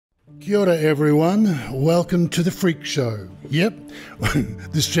Kia ora everyone, welcome to the Freak Show. Yep,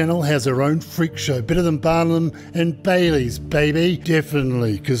 this channel has their own Freak Show, better than Barnum and Bailey's, baby.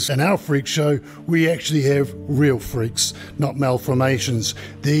 Definitely, because in our Freak Show, we actually have real freaks, not malformations.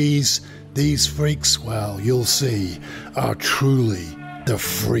 These freaks, well, you'll see, are truly the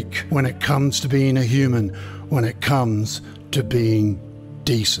freak when it comes to being a human, when it comes to being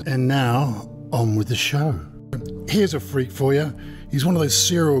decent. And now, on with the show. Here's a freak for you. He's one of those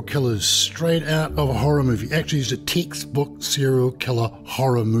serial killers straight out of a horror movie. Actually, he's a textbook serial killer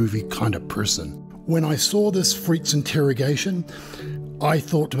horror movie kind of person. When I saw this freak's interrogation, I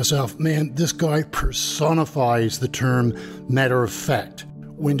thought to myself, man, this guy personifies the term matter of fact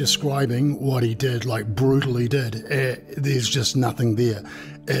when describing what he did, like brutally did. There's just nothing there.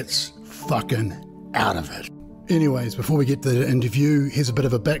 It's fucking out of it. Anyways, before we get to the interview, here's a bit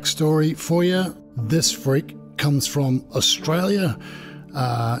of a backstory for you. This freak comes from Australia.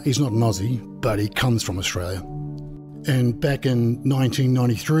 He's not an Aussie, but he comes from Australia. And back in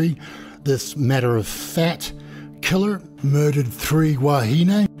 1993, this matter of fact killer murdered 3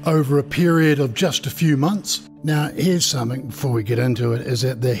 wahine over a period of just a few months. Now, here's something before we get into it, is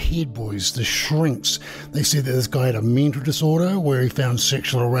that the head boys, the shrinks, they said that this guy had a mental disorder where he found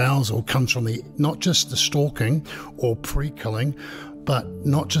sexual arousal comes from not just the stalking or pre-killing, but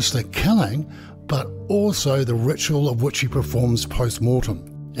not just the killing, but also the ritual of which he performs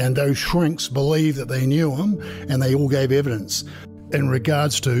post-mortem. And those shrinks believe that they knew him, and they all gave evidence in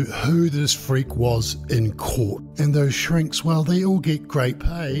regards to who this freak was in court. And those shrinks, well, they all get great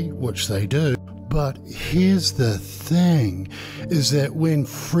pay, which they do. But here's the thing, is that when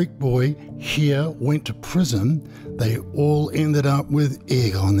Freak Boy here went to prison, they all ended up with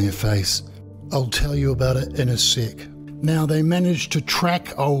egg on their face. I'll tell you about it in a sec. Now, they managed to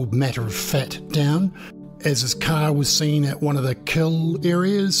track old Matter of Fact down as his car was seen at one of the kill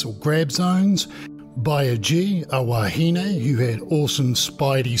areas or grab zones by a wahine who had awesome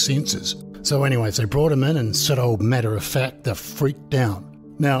spidey senses. So anyways, they brought him in and set old Matter of Fact the freak down.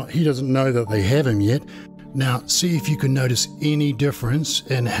 Now, he doesn't know that they have him yet. Now, see if you can notice any difference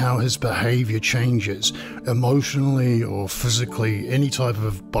in how his behavior changes, emotionally or physically, any type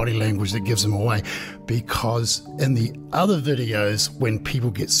of body language that gives him away. Because in the other videos, when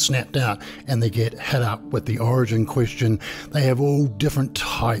people get snapped out and they get hit up with the origin question, they have all different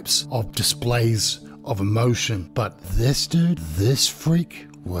types of displays of emotion. But this dude, this freak,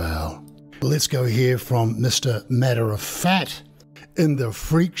 well, let's go hear from Mr. Matter of Fact in the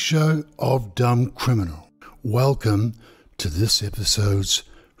Freak Show of Dumb Criminal. Welcome to this episode's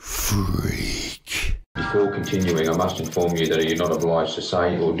Freak. Before continuing, I must inform you that you're not obliged to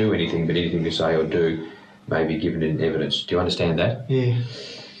say or do anything, but anything to say or do may be given in evidence. Do you understand that? Yeah.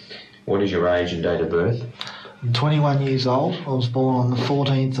 What is your age and date of birth? I'm 21 years old. I was born on the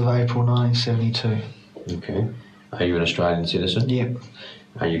 14th of April 1972. Okay. Are you an Australian citizen? Yep.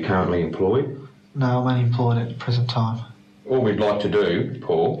 Are you currently employed? No, I'm unemployed at the present time. All we'd like to do,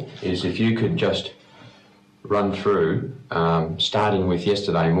 Paul, is if you could just run through, starting with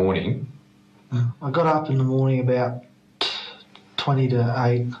yesterday morning. I got up in the morning about 20 to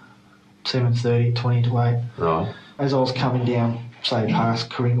 8, 7:30, 20 to 8. Right. As I was coming down, say, past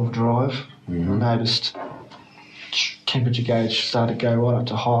Kringle Drive, I noticed temperature gauge started to go right up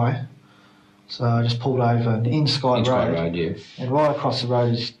to high. So I just pulled over in Sky Road. Yeah. And right across the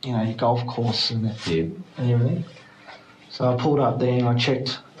road is, you know, your golf course and everything. So I pulled up there and I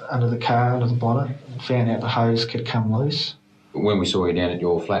checked under the car, under the bonnet, and found out the hose could come loose. When we saw you down at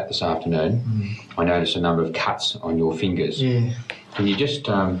your flat this afternoon, I noticed a number of cuts on your fingers. Yeah. Can you just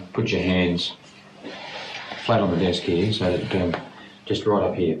put your hands flat on the desk here, so that just right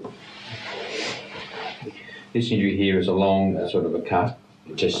up here. This injury here is a long sort of a cut.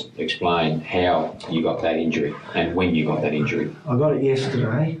 Just explain how you got that injury and when you got that injury. I got it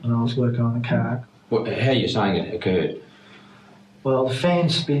yesterday when I was working on the car. How are you saying it occurred? Well, the fan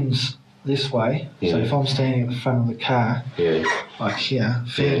spins this way, so if I'm standing at the front of the car, like here,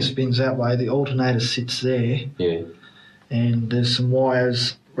 fan spins that way, the alternator sits there, and there's some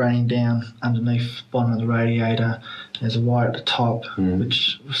wires running down underneath the bottom of the radiator. There's a wire at the top,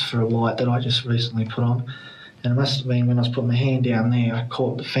 which was for a light that I just recently put on, and it must have been when I was putting my hand down there, I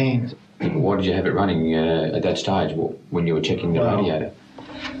caught the fan. Why did you have it running at that stage when you were checking the radiator?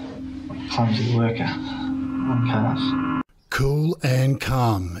 Clumsy worker on cars. Cool and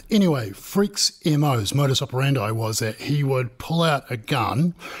calm. Anyway, Freak's MO's modus operandi was that he would pull out a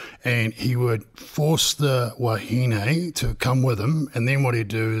gun and he would force the wahine to come with him, and then what he'd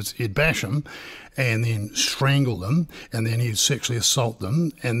do is he'd bash them and then strangle them, and then he'd sexually assault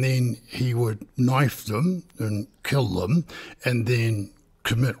them, and then he would knife them and kill them, and then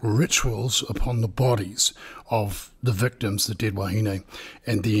commit rituals upon the bodies of the victims, the dead wahine,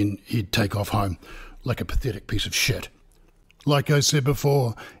 and then he'd take off home like a pathetic piece of shit. Like I said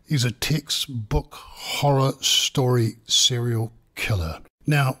before, he's a textbook horror story serial killer.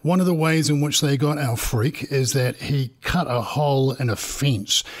 Now, one of the ways in which they got our freak is that he cut a hole in a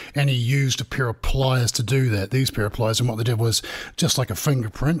fence and he used a pair of pliers to do that. These pair of pliers, and what they did was, just like a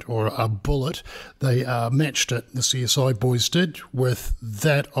fingerprint or a bullet, they matched it, the CSI boys did, with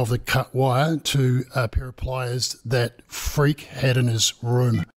that of the cut wire to a pair of pliers that freak had in his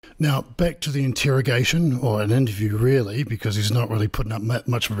room. Now, back to the interrogation, or an interview really, because he's not really putting up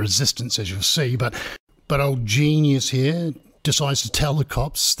much of a resistance, as you'll see, but old genius here decides to tell the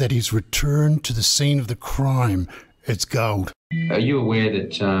cops that he's returned to the scene of the crime. It's gold. Are you aware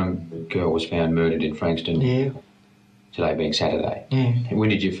that a girl was found murdered in Frankston? Yeah. Today being Saturday? Yeah. When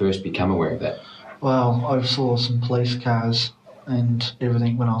did you first become aware of that? Well, I saw some police cars and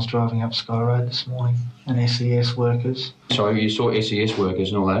everything when I was driving up Sky Road this morning, and SES workers. So you saw SES workers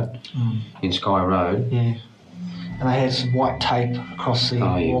and all that in Sky Road? Yeah. And they had some white tape across the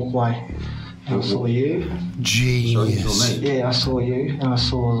walkway. And I saw you. Genius. So you saw me? Yeah, I saw you, and I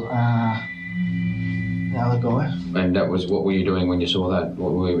saw the other guy. And that was, what were you doing when you saw that?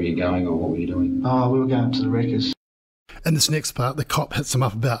 Where were you going, or what were you doing? Oh, we were going up to the wreckers. In this next part, the cop hits him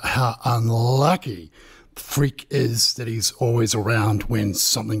up about how unlucky the freak is that he's always around when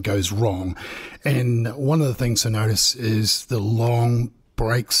something goes wrong. And one of the things to notice is the long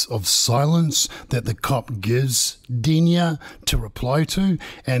breaks of silence that the cop gives Denia to reply to,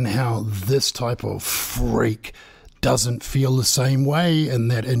 and how this type of freak doesn't feel the same way in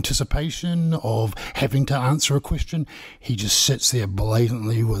that anticipation of having to answer a question. He just sits there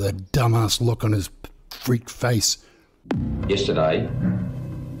blatantly with a dumbass look on his freak face. Yesterday,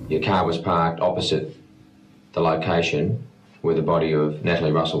 your car was parked opposite the location where the body of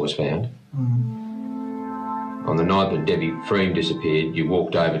Natalie Russell was found. On the night that Debbie Freem disappeared, you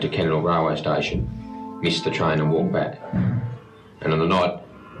walked over to Kennedall Railway Station, missed the train and walked back. And on the night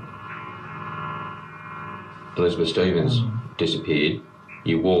Elizabeth Stevens disappeared,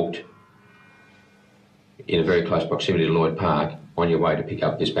 you walked in a very close proximity to Lloyd Park on your way to pick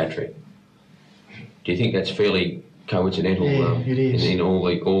up this battery. Do you think that's fairly coincidental? Yeah, it is. In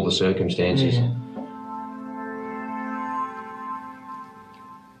all the circumstances? Yeah.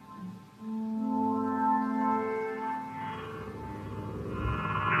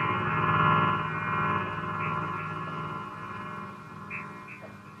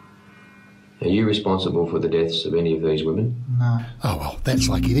 Are you responsible for the deaths of any of these women? No. Oh, well, that's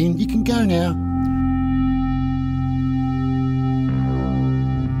lucky then. You can go now.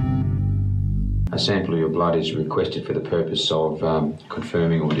 A sample of your blood is requested for the purpose of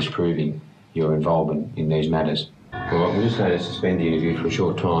confirming or disproving your involvement in these matters. All right, we're just going to suspend the interview for a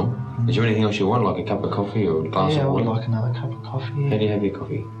short time. Is there anything else you want, like a cup of coffee or a glass of water? Yeah, I would like another cup of coffee. Yeah. How do you have your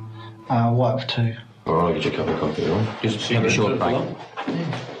coffee? White with two. All right, I'll get you a cup of coffee, all right? Just have a short break.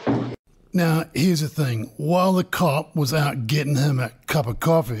 Now, here's the thing. While the cop was out getting him a cup of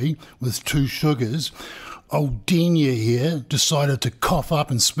coffee with 2 sugars, old Denia here decided to cough up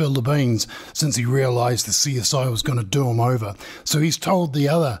and spill the beans since he realised the CSI was going to do him over. So he's told the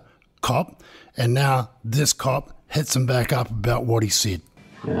other cop, and now this cop hits him back up about what he said.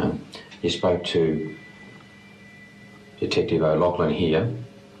 You spoke to Detective O'Loughlin here,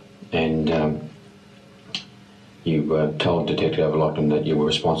 and you told Detective O'Loughlin that you were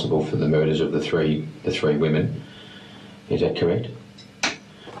responsible for the murders of the three women. Is that correct?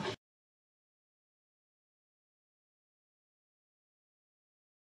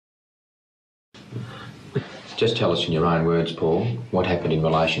 Just tell us in your own words, Paul, what happened in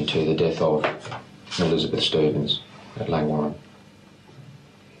relation to the death of Elizabeth Stevens at Langwarrin.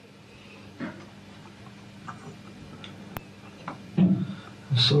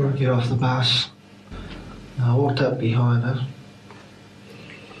 I saw her get off the bus. I walked up behind her,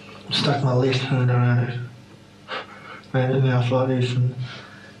 stuck my left hand around her, ran her mouth like this and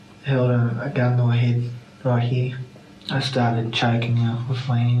held a gun to her head right here. I started choking her with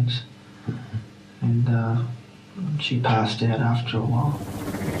my hands, and she passed out after a while.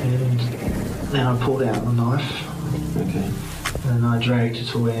 And then I pulled out the knife. Okay. And I dragged her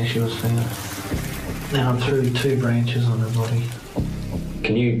to where she was found. Then I threw 2 branches on her body.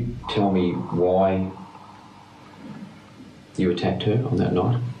 Can you tell me why you attacked her on that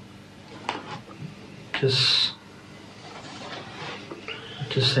night? Just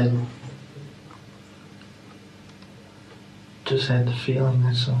had the feeling,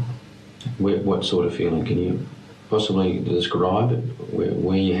 that's all. What sort of feeling? Can you possibly describe it,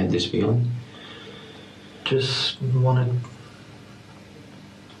 where you had this feeling? Just wanted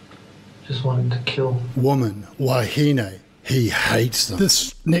Just wanted to kill. Woman, Wahine. He hates them.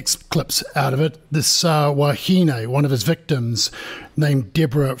 This next clip's out of it. This Wahine, one of his victims, named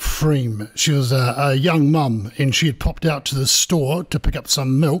Deborah Freem. She was a young mum, and she had popped out to the store to pick up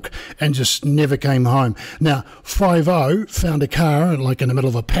some milk and just never came home. Now, 5-0 found a car like in the middle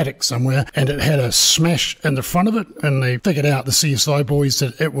of a paddock somewhere, and it had a smash in the front of it, and they figured out, the CSI boys,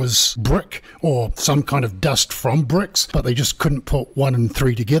 that it was brick or some kind of dust from bricks, but they just couldn't put 1 and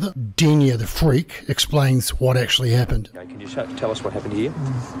 3 together. Denia the freak explains what actually happened. Okay, can you tell us what happened here?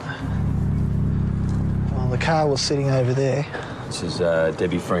 Well, the car was sitting over there. This is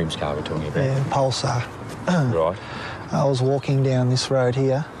Debbie Freem's car we're talking about. Yeah, Pulsar. Right. I was walking down this road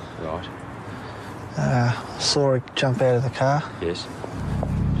here. Right. Saw her jump out of the car. Yes.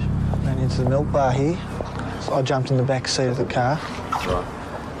 Ran into the milk bar here. So I jumped in the back seat of the car. Right.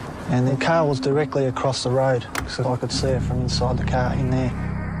 And the car was directly across the road, so I could see her from inside the car in there.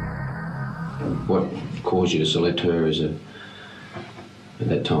 What caused you to select her at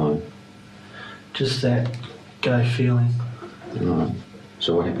that time? Just that go feeling. Right.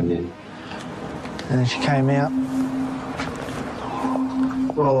 So what happened then? And then she came out.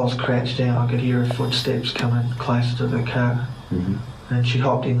 While I was crouched down, I could hear her footsteps coming closer to the car. Mm-hmm. And she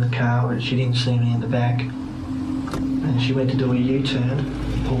hopped in the car, but she didn't see me in the back. And she went to do a U-turn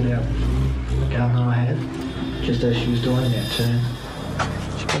and pulled out the gun that I had, just as she was doing that turn.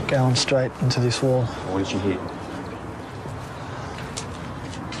 She kept going straight into this wall. What did you hit?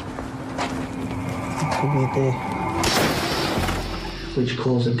 Could be there. Which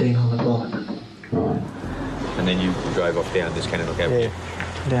caused a dent on the bonnet. Right. And then you drove off down this cannon lookout? Yeah,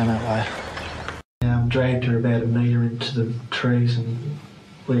 down that way. Dragged her about 1 metre into the trees and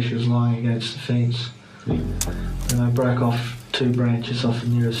where she was lying against the fence. And I broke off 2 branches off the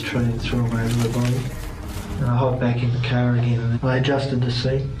nearest tree and threw them over her body. And I hopped back in the car again and I adjusted the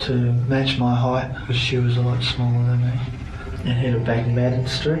seat to match my height because she was a lot smaller than me. And headed back Madden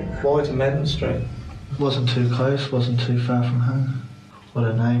Street. Why to Madden Street? Wasn't too close, wasn't too far from home. What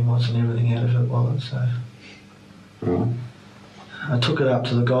her name was and everything out of her wallet, so. Right. I took it up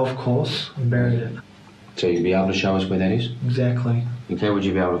to the golf course and buried it. So you'd be able to show us where that is? Exactly. And how would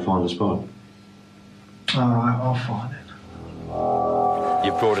you be able to find the spot? All right, I'll find it.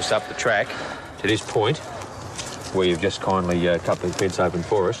 You've brought us up the track to this point where you've just kindly cut the fence open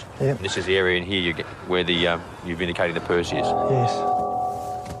for us. Yep. And this is the area in here where you've indicated the purse is. Yes.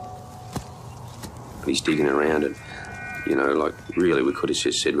 He's digging around and, you know, like, really, we could have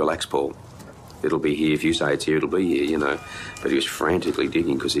just said, relax, Paul. It'll be here. If you say it's here, it'll be here, you know. But he was frantically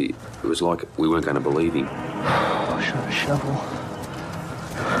digging because it was like we weren't going to believe him. I should have a shovel.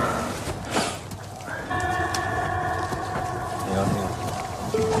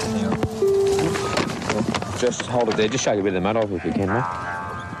 Just hold it there. Just shake a bit of the mud off if you can, mate.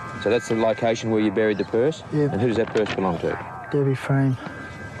 So that's the location where you buried the purse? Yep. And who does that purse belong to? Debbie Freem.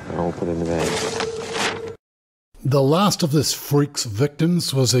 I'll put it in the bag. The last of this freak's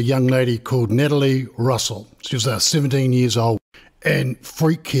victims was a young lady called Natalie Russell. She was 17 years old. And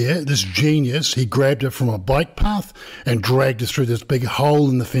freak here, this genius, he grabbed her from a bike path and dragged her through this big hole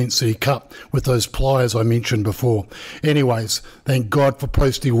in the fence that he cut with those pliers I mentioned before. Anyways, thank God for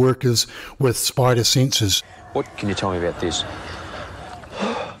postie workers with spider senses. What can you tell me about this?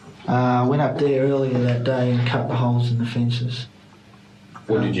 I went up there earlier that day and cut the holes in the fences.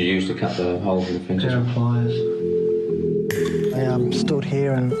 What did you use to cut the holes in the fences? Pair of pliers. I stood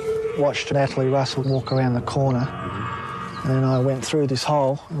here and watched Natalie Russell walk around the corner. And then I went through this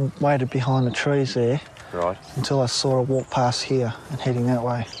hole and waited behind the trees there. Right. Until I saw her walk past here and heading that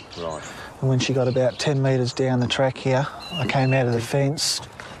way. Right. And when she got about 10 metres down the track here, I came out of the fence.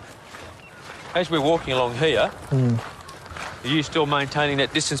 As we're walking along here, are you still maintaining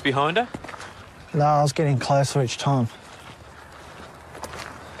that distance behind her? No, I was getting closer each time.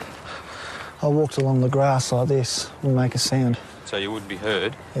 I walked along the grass like this, wouldn't make a sound. So you wouldn't be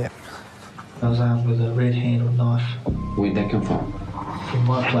heard? Yeah. I was armed with a red-handled knife. Where'd that come from? From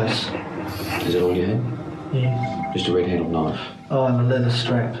my place. Is that all you had? Yeah. Just a red-handled knife? Oh, and a leather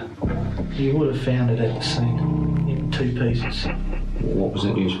strap. You would have found it at the scene, in 2 pieces. What was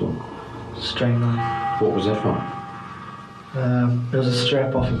that used for? Strangling. What was that from? There was a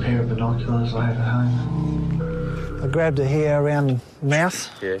strap off a pair of binoculars I had at home. I grabbed her here around the mouth,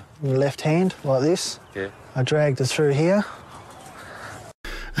 Yeah. in the left hand, like this. Yeah. I dragged her through here.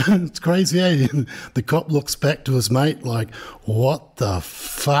 It's crazy, eh? The cop looks back to his mate like, what the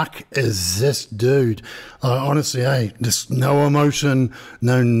fuck is this dude? Honestly, just no emotion,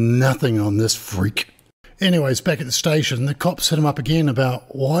 no nothing on this freak. Anyways, back at the station, the cops hit him up again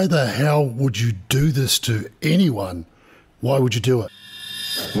about why the hell would you do this to anyone? Why would you do it?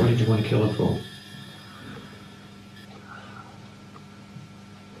 What did you want to kill her for?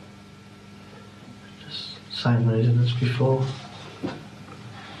 Just same reason as before.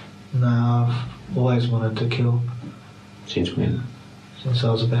 No, I've always wanted to kill. Since when? Since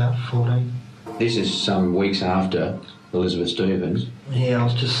I was about 14. This is some weeks after Elizabeth Stevens. Yeah, I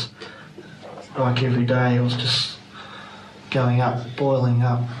was just, like every day, I was just going up, boiling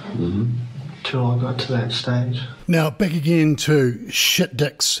up, till I got to that stage. Now, back again to Shit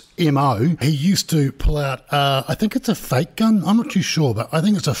Dick's MO. He used to pull out, I think it's a fake gun. I'm not too sure, but I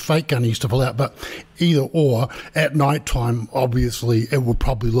think it's a fake gun he used to pull out. But either or, at night time, obviously, it would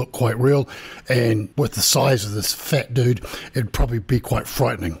probably look quite real. And with the size of this fat dude, it'd probably be quite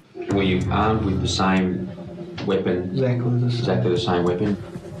frightening. Were you armed with the same weapon? Exactly the same weapon?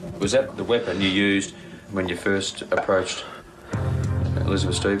 Was that the weapon you used when you first approached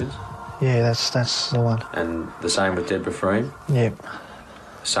Elizabeth Stevens? Yeah, that's the one. And the same with Deborah Freem? Yep.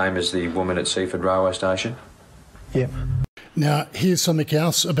 Same as the woman at Seaford Railway Station? Yep. Now, here's something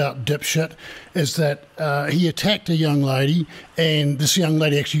else about Dipshit, is that he attacked a young lady, and this young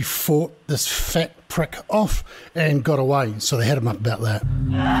lady actually fought this fat prick off and got away, so they had him up about that.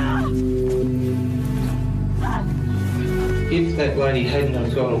 If that lady hadn't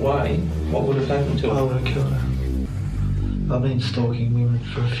have got away, what would have happened to her? I would have killed her. I've been stalking women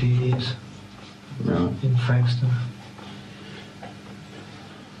for a few years. Right. In Frankston.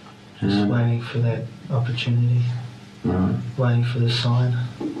 Just waiting for that opportunity. Right. Waiting for the sign.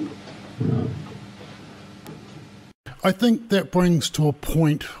 Right. I think that brings to a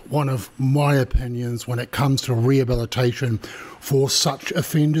point one of my opinions when it comes to rehabilitation for such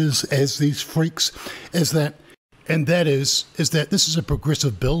offenders as these freaks, is that this is a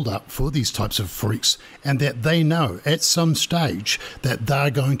progressive build-up for these types of freaks, and that they know at some stage that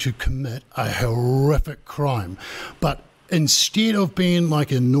they're going to commit a horrific crime. But instead of being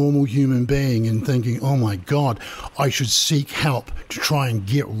like a normal human being and thinking, oh my God, I should seek help to try and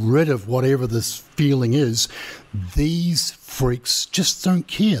get rid of whatever this feeling is, these freaks just don't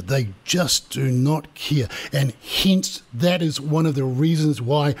care. They just do not care. And hence, that is one of the reasons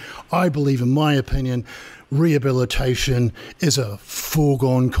why I believe, in my opinion, rehabilitation is a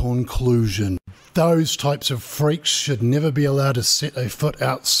foregone conclusion. Those types of freaks should never be allowed to set a foot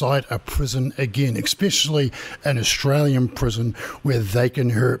outside a prison again, especially an Australian prison where they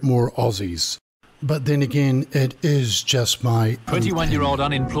can hurt more Aussies. But then again, it is just my 21-year-old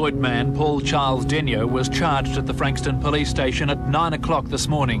unemployed man Paul Charles Denio was charged at the Frankston police station at 9 o'clock this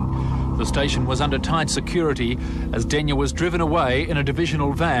morning. The station was under tight security as Denio was driven away in a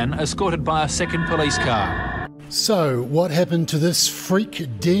divisional van escorted by a second police car. So, what happened to this freak,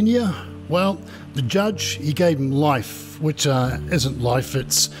 Denio? Well, the judge, he gave him life, which isn't life,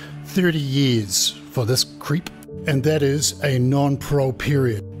 it's 30 years for this creep, and that is a non-parole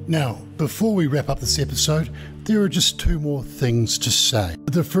period. Now, before we wrap up this episode, there are just two more things to say.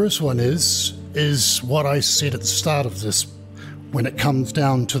 The first one is what I said at the start of this, when it comes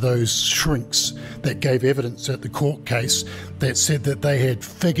down to those shrinks that gave evidence at the court case that said that they had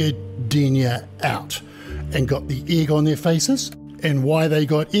figured Denio out and got the egg on their faces. And why they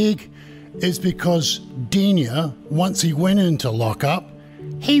got egg is because Denio, once he went into lockup,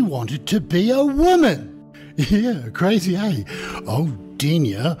 he wanted to be a woman. Yeah, crazy, eh? Oh,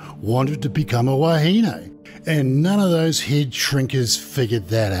 Denio wanted to become a wahine. And none of those head shrinkers figured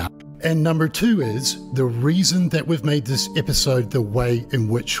that out. And number two is the reason that we've made this episode the way in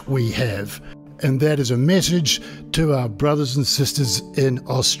which we have. And that is a message to our brothers and sisters in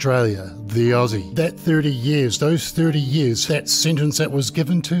Australia, the Aussie. That 30 years, those 30 years, that sentence that was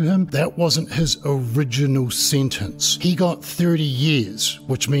given to him, that wasn't his original sentence. He got 30 years,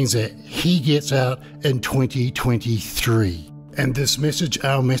 which means that he gets out in 2023. And this message,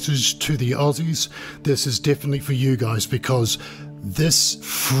 our message to the Aussies, this is definitely for you guys, because this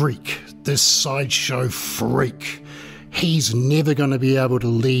freak, this sideshow freak, he's never going to be able to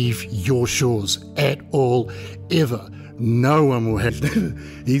leave your shores at all, ever. No one will have.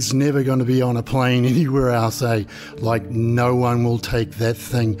 He's never going to be on a plane anywhere else, eh? Like, no one will take that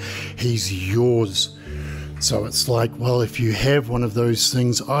thing. He's yours. So it's like, well, if you have one of those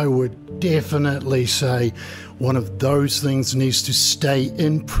things, I would definitely say one of those things needs to stay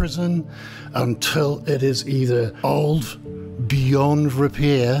in prison until it is either old, beyond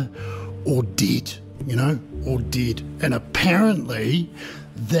repair, or dead, you know, or dead. And apparently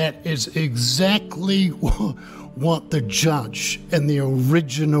that is exactly what the judge and the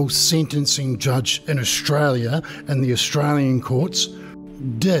original sentencing judge in Australia and the Australian courts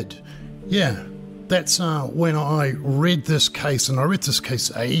did. Yeah, that's when I read this case, and I read this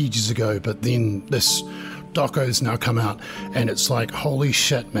case ages ago, but then this doco's now come out, and it's like, holy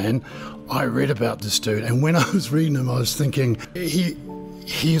shit, man, I read about this dude, and when I was reading him, I was thinking,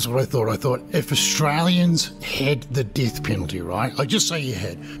 here's what I thought. I thought, if Australians had the death penalty, right? Like, just say you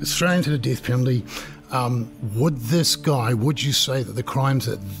had. Australians had a death penalty. Would you say that the crimes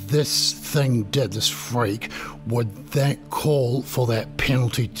that this thing did, this freak, would that call for that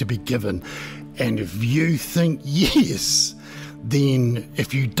penalty to be given? And if you think yes, then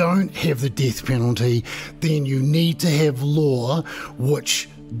if you don't have the death penalty, then you need to have law which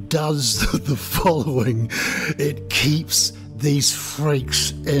does the following. It keeps these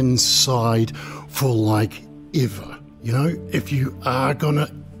freaks inside for like ever. You know, if you are gonna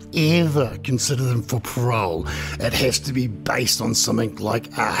ever consider them for parole, it has to be based on something like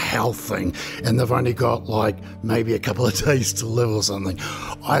a health thing, and they've only got like maybe a couple of days to live or something.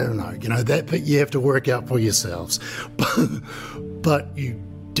 I don't know, you know, that bit you have to work out for yourselves. But you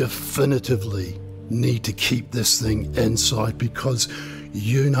definitively need to keep this thing inside, because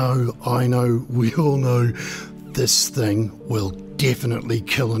you know, I know, we all know this thing will definitely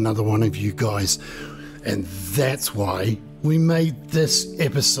kill another one of you guys. And that's why we made this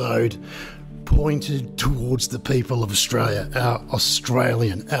episode pointed towards the people of Australia, our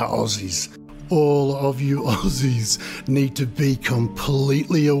Aussies. All of you Aussies need to be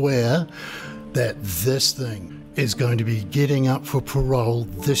completely aware that this thing is going to be getting up for parole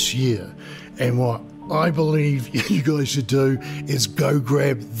this year. And what I believe you guys should do is go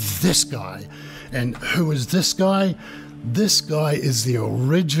grab this guy. And who is this guy? This guy is the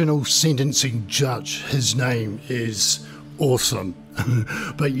original sentencing judge. His name is Awesome.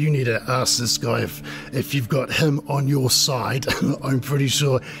 But you need to ask this guy if you've got him on your side. I'm pretty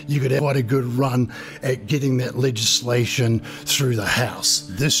sure you could have quite a good run at getting that legislation through the House.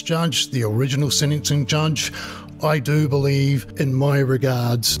 This judge, the original sentencing judge, I do believe, in my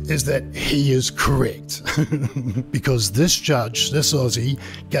regards, is that he is correct. Because this judge, this Aussie,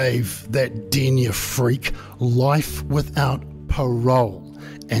 gave that Denia freak life without parole.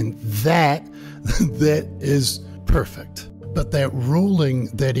 And that is perfect. But that ruling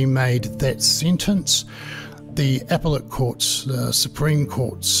that he made, that sentence, the appellate courts, the Supreme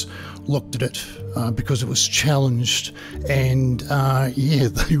Courts looked at it because it was challenged, and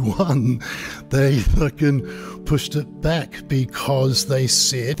they won. They fucking pushed it back because they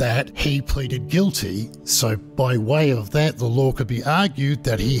said that he pleaded guilty. So by way of that, the law could be argued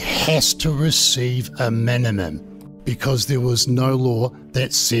that he has to receive a minimum, because there was no law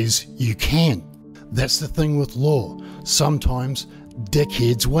that says you can. That's the thing with law. Sometimes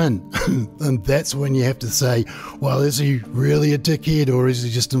dickheads win. And that's when you have to say, well, is he really a dickhead, or is he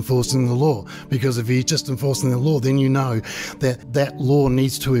just enforcing the law? Because if he's just enforcing the law, then you know that that law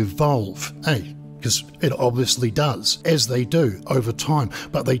needs to evolve. Because it obviously does, as they do over time,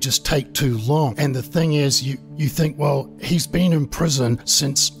 but they just take too long. And the thing is, you think, well, he's been in prison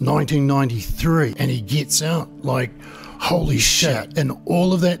since 1993 and he gets out, like, holy shit. And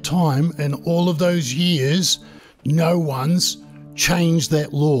all of that time and all of those years, no one's changed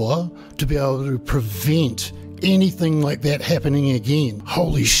that law to be able to prevent anything like that happening again.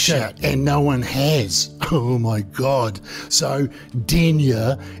 Holy shit. And no one has. Oh my God. So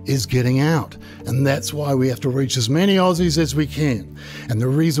Denia is getting out. And that's why we have to reach as many Aussies as we can. And the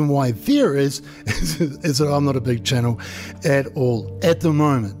reason why there is that I'm not a big channel at all at the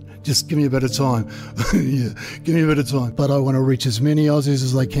moment. Just give me a bit of time. Yeah, give me a bit of time. But I want to reach as many Aussies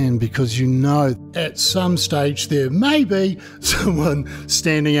as I can, because you know at some stage there may be someone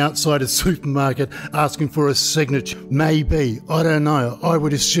standing outside a supermarket asking for a signature. Maybe. I don't know. I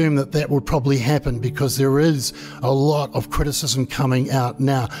would assume that would probably happen, because there is a lot of criticism coming out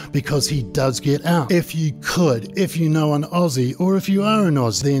now because he does get out. If you could, if you know an Aussie, or if you are an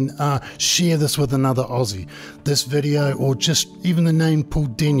Aussie, then share this with another Aussie. This video, or just even the name Paul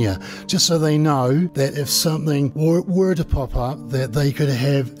Denia, just so they know that if something were to pop up, that they could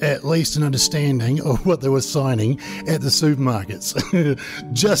have at least an understanding of what they were signing at the supermarkets,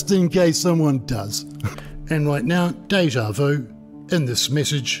 just in case someone does. And right now, deja vu. In this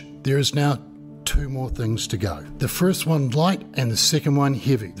message, there is now 2 more things to go. The first one light, and the second one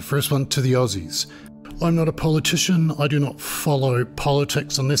heavy. The first one to the Aussies. I'm not a politician. I do not follow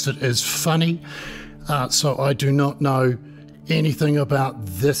politics unless it is funny. So I do not know anything about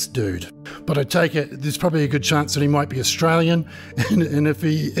this dude. But I take it there's probably a good chance that he might be Australian, and if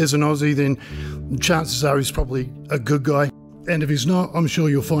he is an Aussie, then chances are he's probably a good guy. And if he's not, I'm sure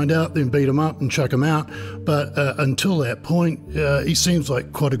you'll find out, then beat him up and chuck him out. But until that point, he seems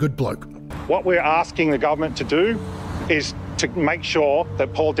like quite a good bloke. What we're asking the government to do is to make sure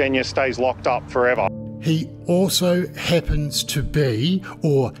that Paul Denia stays locked up forever. He also happens to be,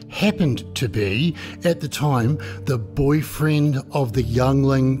 or happened to be, at the time, the boyfriend of the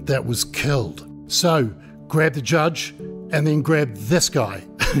youngling that was killed. So, grab the judge and then grab this guy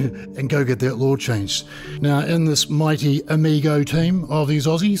and go get that law changed. Now, in this mighty amigo team of these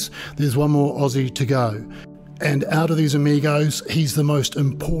Aussies, there's one more Aussie to go. And out of these amigos, he's the most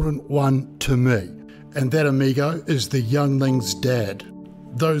important one to me. And that amigo is the youngling's dad.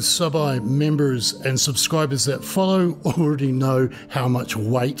 Those sub-I members and subscribers that follow already know how much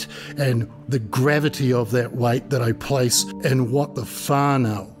weight and the gravity of that weight that I place in what the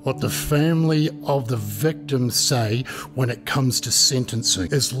whānau, what the family of the victim say when it comes to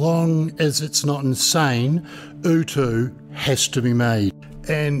sentencing. As long as it's not insane, utu has to be made.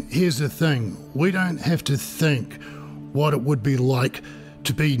 And here's the thing, we don't have to think what it would be like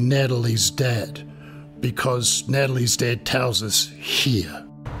to be Natalie's dad, because Natalie's dad tells us here.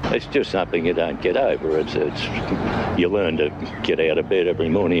 It's just something you don't get over. It's you learn to get out of bed every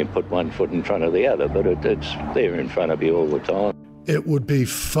morning and put one foot in front of the other, but it's there in front of you all the time. It would be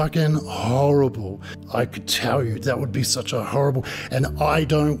fucking horrible. I could tell you that would be such a horrible, and I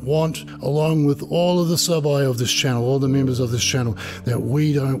don't want, along with all of the sub-I of this channel, all the members of this channel, that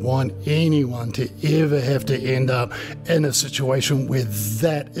we don't want anyone to ever have to end up in a situation where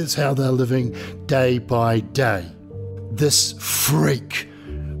that is how they're living day by day. This freak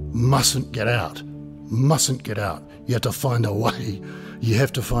mustn't get out. Mustn't get out. You have to find a way. You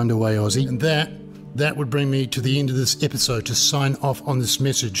have to find a way, Aussie. And that would bring me to the end of this episode to sign off on this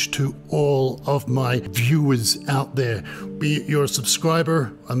message to all of my viewers out there. Be it you're a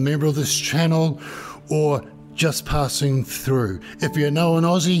subscriber, a member of this channel, or just passing through. If you know an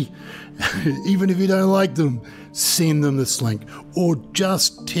Aussie, even if you don't like them, send them this link. Or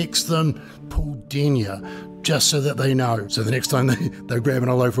just text them Paul Denia, just so that they know. So the next time they're grabbing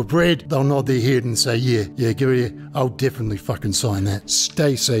a loaf of bread, they'll nod their head and say, yeah, give it here. I'll definitely fucking sign that.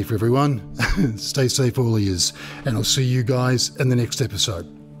 Stay safe, everyone. Stay safe, all ears. And I'll see you guys in the next episode.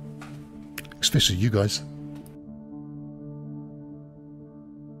 Especially you guys.